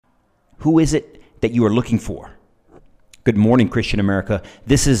Who is it that you are looking for? Good morning, Christian America.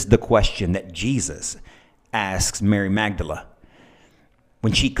 This is the question that Jesus asks Mary Magdalene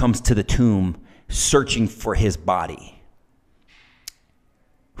when she comes to the tomb searching for his body.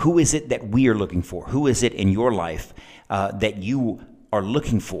 Who is it that we are looking for? Who is it in your life that you are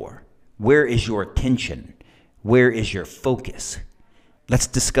looking for? Where is your attention? Where is your focus? Let's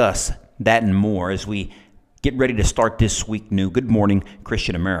discuss that and more as we get ready to start this week new. Good morning,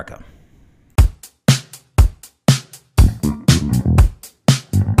 Christian America.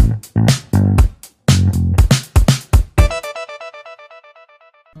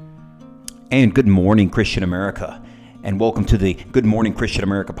 And good morning, Christian America, and welcome to the Good Morning Christian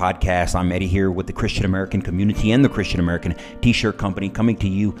America podcast. I'm Eddie here with the Christian American community and the Christian American T-shirt company, coming to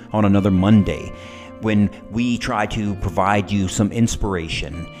you on another Monday when we try to provide you some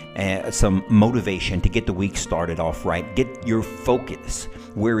inspiration, some motivation to get the week started off right. Get your focus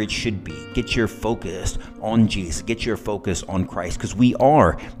where it should be. Get your focus on Jesus. Get your focus on Christ, because we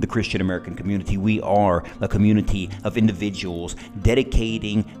are the Christian American community. We are a community of individuals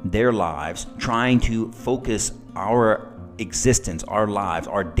dedicating their lives, trying to focus our existence, our lives,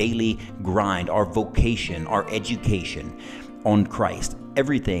 our daily grind, our vocation, our education on Christ.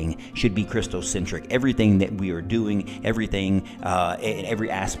 Everything should be Christocentric. Everything that we are doing, everything in every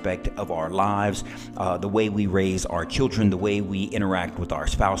aspect of our lives, the way we raise our children, the way we interact with our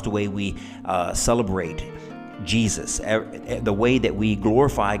spouse, the way we celebrate Jesus, the way that we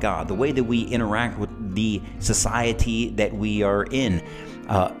glorify God, the way that we interact with the society that we are in,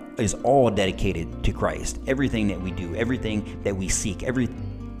 is all dedicated to Christ. Everything that we do, everything that we seek, every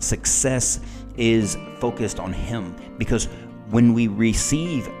success is focused on Him, because when we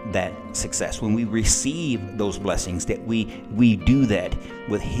receive that success, when we receive those blessings, that we do that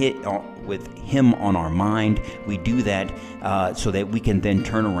with Him on our mind. We do that so that we can then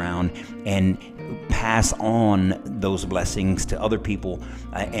turn around and pass on those blessings to other people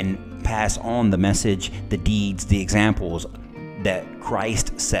and pass on the message, the deeds, the examples that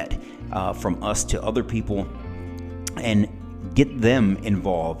Christ set from us to other people, and get them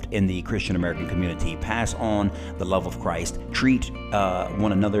involved in the Christian American community. Pass on the love of Christ. Treat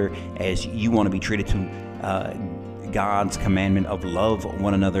one another as you want to be treated, to God's commandment of love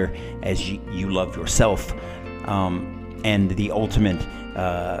one another as you love yourself. And the ultimate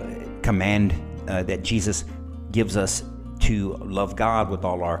command that Jesus gives us, to love God with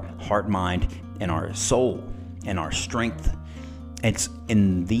all our heart, mind, and our soul and our strength. It's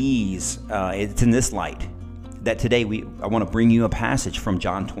in this light that today I want to bring you a passage from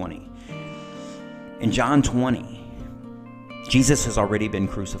John 20. In John 20, Jesus has already been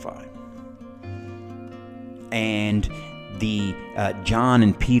crucified, and John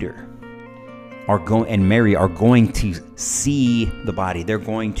and Peter and Mary are going to see the body. They're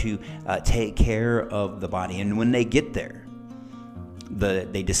going to take care of the body, and when they get there,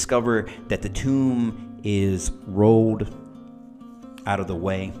 they discover that the tomb is rolled out of the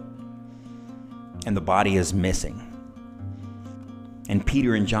way, and the body is missing. And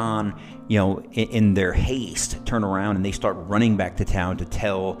Peter and John, in their haste, turn around and they start running back to town to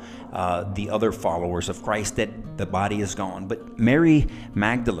tell the other followers of Christ that the body is gone. But Mary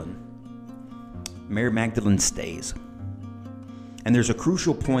Magdalene stays. And there's a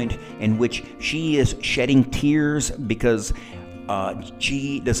crucial point in which she is shedding tears because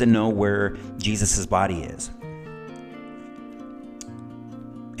she doesn't know where Jesus' body is.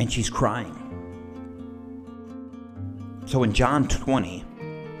 And she's crying. So in John 20,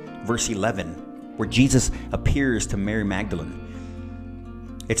 verse 11, where Jesus appears to Mary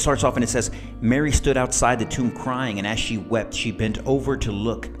Magdalene, it starts off and it says, Mary stood outside the tomb crying, and as she wept, she bent over to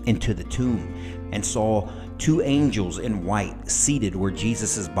look into the tomb and saw two angels in white seated where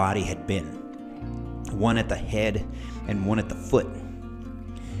Jesus' body had been, one at the head and one at the foot.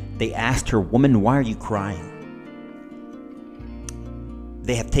 They asked her, "Woman, why are you crying?"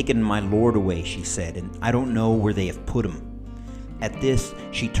 "They have taken my Lord away," she said, "and I don't know where they have put him." At this,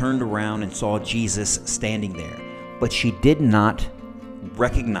 she turned around and saw Jesus standing there, but she did not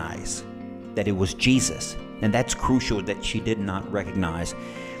recognize that it was Jesus. And that's crucial, that she did not recognize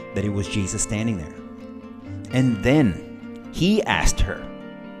that it was Jesus standing there. And then he asked her,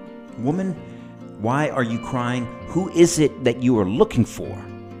 "Woman, why are you crying? Who is it that you are looking for?"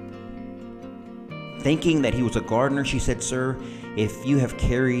 Thinking that he was a gardener, she said, "Sir, if you have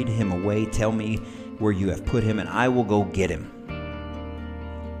carried him away, tell me where you have put him, and I will go get him."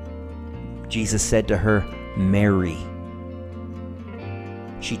 Jesus said to her, "Mary."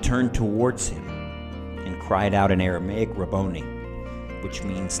 She turned towards him and cried out in Aramaic, "Rabboni," which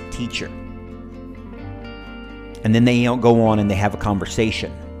means teacher. And then they go on and they have a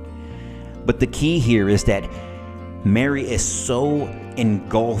conversation. But the key here is that Mary is so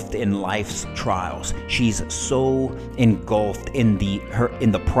engulfed in life's trials. She's so engulfed in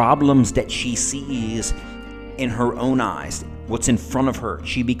the problems that she sees in her own eyes, what's in front of her.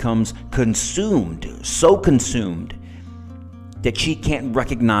 She becomes consumed, so consumed that she can't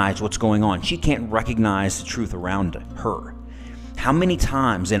recognize what's going on. She can't recognize the truth around her. How many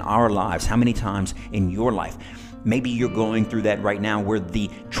times in our lives, how many times in your life, maybe you're going through that right now, where the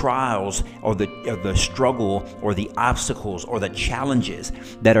trials or the struggle or the obstacles or the challenges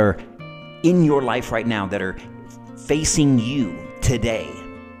that are in your life right now, that are facing you today,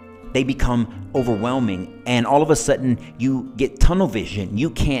 they become overwhelming, and all of a sudden you get tunnel vision.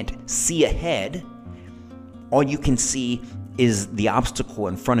 You can't see ahead. All you can see is the obstacle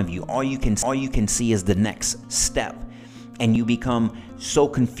in front of you. All you can see is the next step, and you become so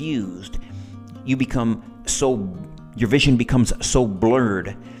confused. Your vision becomes so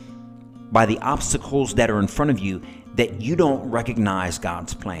blurred by the obstacles that are in front of you that you don't recognize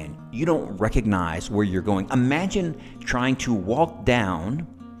God's plan. You don't recognize where you're going. Imagine trying to walk down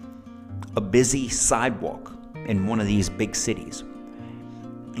a busy sidewalk in one of these big cities,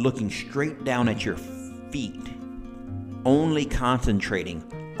 looking straight down at your feet, only concentrating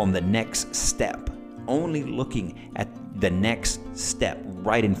on the next step, only looking at the next step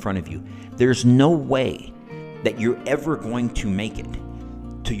right in front of you. There's no way that you're ever going to make it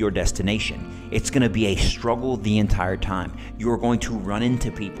to your destination. It's going to be a struggle the entire time. You are going to run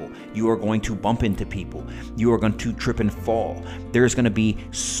into people. You are going to bump into people. You are going to trip and fall. There's going to be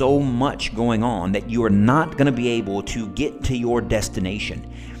so much going on that you are not going to be able to get to your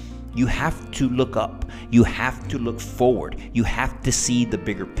destination. You have to look up. You have to look forward. You have to see the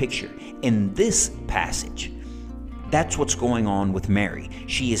bigger picture. In this passage, that's what's going on with Mary.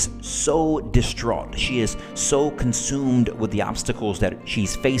 She is so distraught. She is so consumed with the obstacles that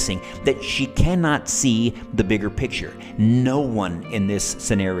she's facing that she cannot see the bigger picture. No one in this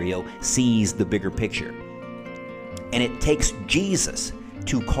scenario sees the bigger picture. And it takes Jesus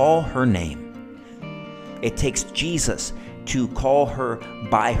to call her name. It takes Jesus to call her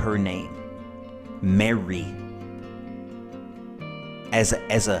by her name, Mary, as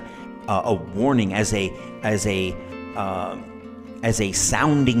a warning, as a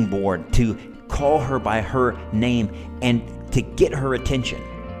sounding board, to call her by her name and to get her attention.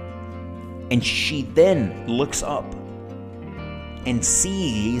 And she then looks up and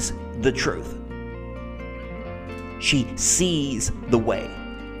sees the truth. She sees the way.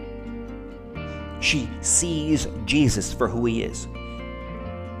 She sees Jesus for who he is.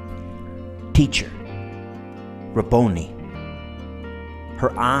 Teacher, Rabboni.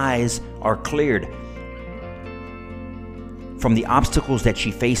 Her eyes are cleared. From the obstacles that she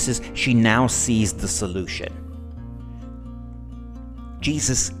faces, she now sees the solution.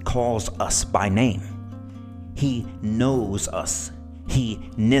 Jesus calls us by name. He knows us. He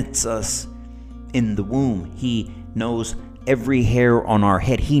knits us in the womb. He knows every hair on our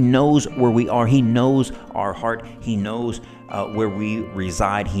head. He knows where we are. He knows our heart. He knows where we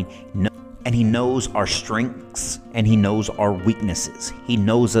reside. And he knows our strengths, and he knows our weaknesses. He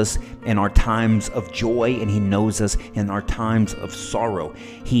knows us in our times of joy, and he knows us in our times of sorrow.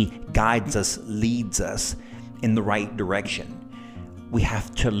 He guides us, leads us in the right direction. We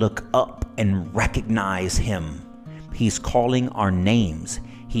have to look up and recognize him. He's calling our names.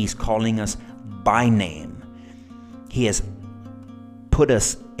 He's calling us by name. He has put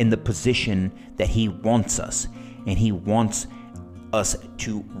us in the position that he wants us, and he wants us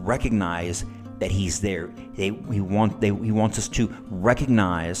to recognize that he's there. He wants us to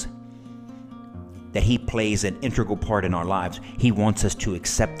recognize that he plays an integral part in our lives. He wants us to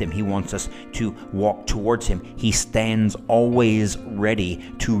accept him. He wants us to walk towards him. He stands always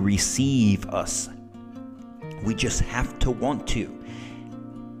ready to receive us. We just have to want to.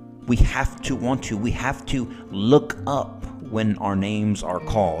 We have to want to. We have to look up when our names are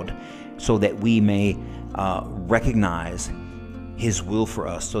called, so that we may recognize his will for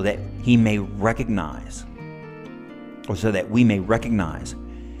us, so that he may recognize, or so that we may recognize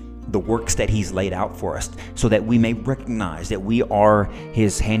the works that he's laid out for us, so that we may recognize that we are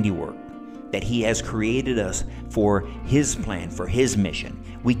his handiwork, that he has created us for his plan, for his mission.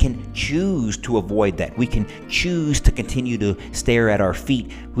 We can choose to avoid that. We can choose to continue to stare at our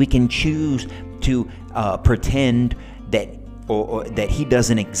feet. We can choose to pretend that or that he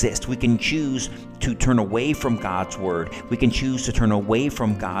doesn't exist. We can choose to turn away from God's word. We can choose to turn away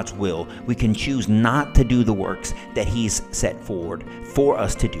from God's will. We can choose not to do the works that he's set forward for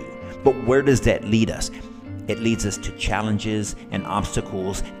us to do. But where does that lead us? It leads us to challenges and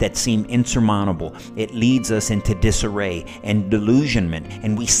obstacles that seem insurmountable. It leads us into disarray and delusionment.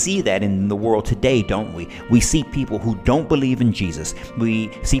 And we see that in the world today, don't we? We see people who don't believe in Jesus.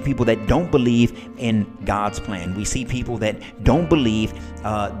 We see people that don't believe in God's plan. We see people that don't believe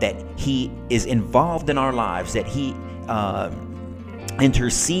that He is involved in our lives, that He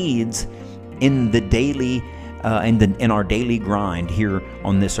intercedes in the daily in our daily grind here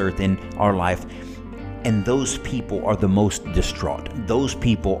on this earth in our life. And those people are the most distraught. Those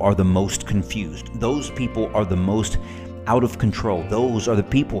people are the most confused. Those people are the most out of control. Those are the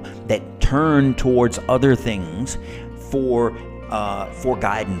people that turn towards other things for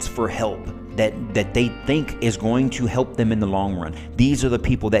guidance, for help, that they think is going to help them in the long run. These are the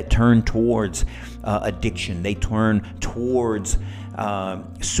people that turn towards addiction. They turn towards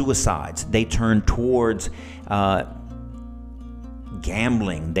suicides. They turn towards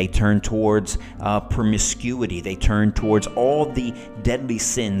gambling. They turn towards promiscuity. They turn towards all the deadly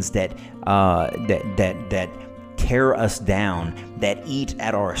sins that tear us down, that eat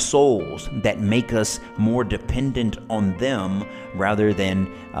at our souls, that make us more dependent on them rather than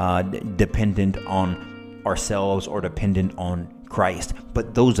dependent on ourselves or dependent on Christ.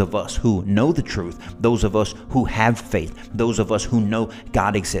 But those of us who know the truth, those of us who have faith, those of us who know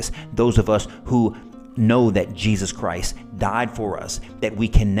God exists, those of us who know that Jesus Christ died for us, that we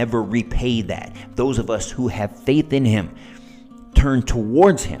can never repay that, those of us who have faith in Him, turn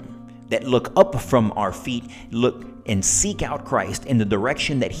towards Him, that look up from our feet, look and seek out Christ in the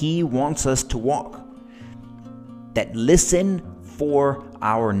direction that He wants us to walk, that listen for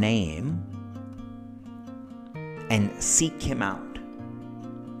our name and seek Him out.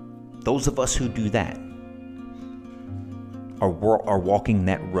 Those of us who do that are walking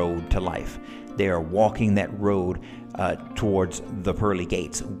that road to life. They are walking that road towards the pearly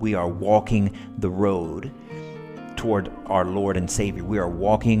gates. We are walking the road toward our Lord and Savior. We are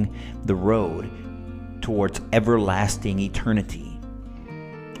walking the road towards everlasting eternity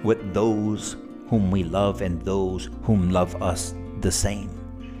with those whom we love and those whom love us the same.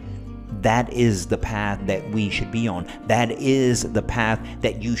 That is the path that we should be on. That is the path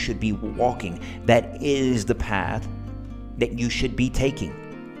that you should be walking. That is the path that you should be taking.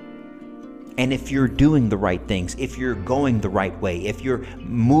 And if you're doing the right things, if you're going the right way, if you're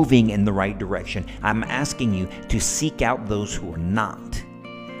moving in the right direction, I'm asking you to seek out those who are not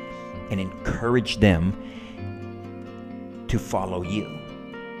and encourage them to follow you.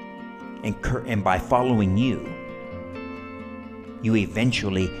 And by following you, you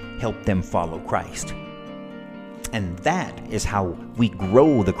eventually help them follow Christ. And that is how we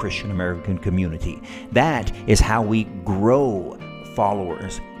grow the Christian American community. That is how we grow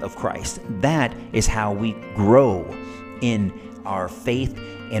followers of Christ. That is how we grow in our faith,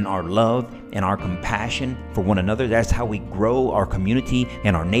 in our love, in our compassion for one another. That's how we grow our community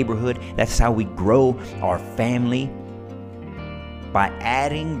and our neighborhood. That's how we grow our family, by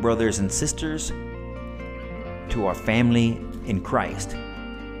adding brothers and sisters to our family in Christ,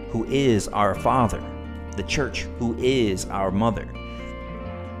 who is our Father, the church, who is our mother.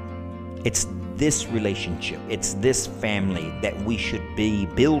 It's this relationship, it's this family that we should be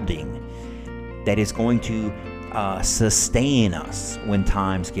building that is going to sustain us when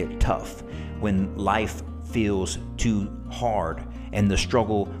times get tough, when life feels too hard and the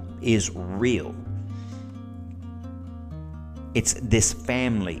struggle is real. It's this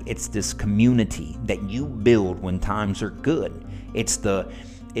family, it's this community that you build when times are good. It's the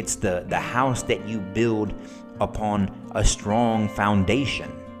house that you build upon a strong foundation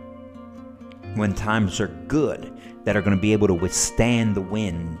when times are good, that are going to be able to withstand the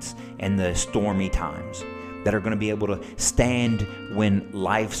winds and the stormy times, that are going to be able to stand when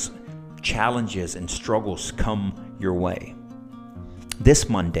life's challenges and struggles come your way. This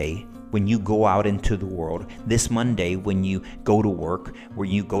Monday, when you go out into the world, this Monday when you go to work, when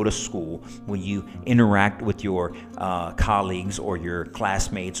you go to school, when you interact with your colleagues or your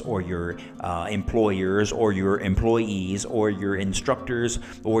classmates or your employers or your employees or your instructors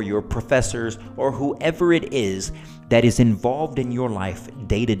or your professors or whoever it is that is involved in your life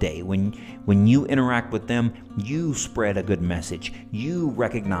day to day, when you interact with them, you spread a good message. You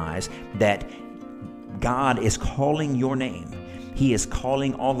recognize that God is calling your name. He is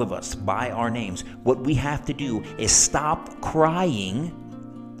calling all of us by our names. What we have to do is stop crying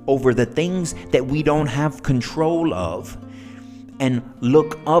over the things that we don't have control of and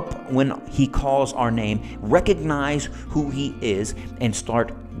look up when He calls our name, recognize who He is, and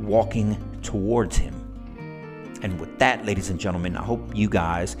start walking towards Him. And with that, ladies and gentlemen, I hope you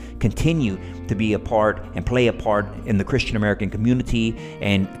guys continue to be a part and play a part in the Christian American community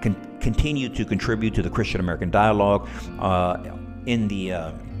and continue to contribute to the Christian American dialogue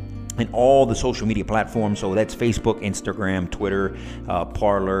in all the social media platforms. So that's Facebook, Instagram, Twitter,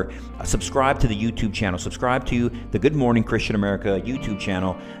 Parler. Subscribe to the YouTube channel. Subscribe to the Good Morning Christian America YouTube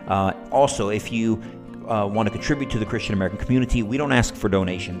channel. Also, if you want to contribute to the Christian American community, we don't ask for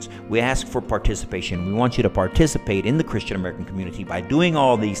donations. We ask for participation. We want you to participate in the Christian American community by doing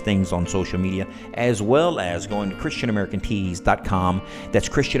all these things on social media, as well as going to ChristianAmericanTees.com. That's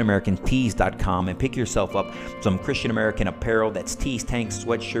ChristianAmericanTees.com, and pick yourself up some Christian American apparel. That's tees, tanks,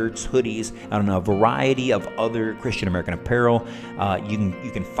 sweatshirts, hoodies, and a variety of other Christian American apparel.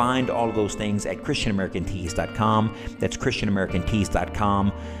 You can find all of those things at ChristianAmericanTees.com. That's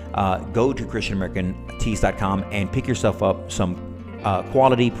ChristianAmericanTees.com. Go to ChristianAmericanTees.com and pick yourself up some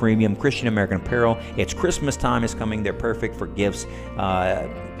quality premium Christian American apparel. It's Christmas time is coming. They're perfect for gifts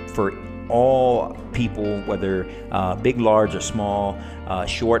for all people, whether big, large, or small,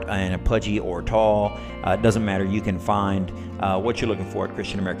 short and pudgy or tall. It doesn't matter. You can find what you're looking for at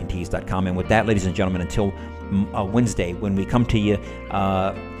ChristianAmericanTees.com. And with that, ladies and gentlemen, until Wednesday, when we come to you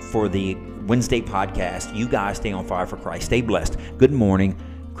for the Wednesday podcast, you guys stay on fire for Christ. Stay blessed. Good morning,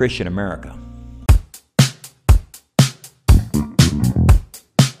 Christian America.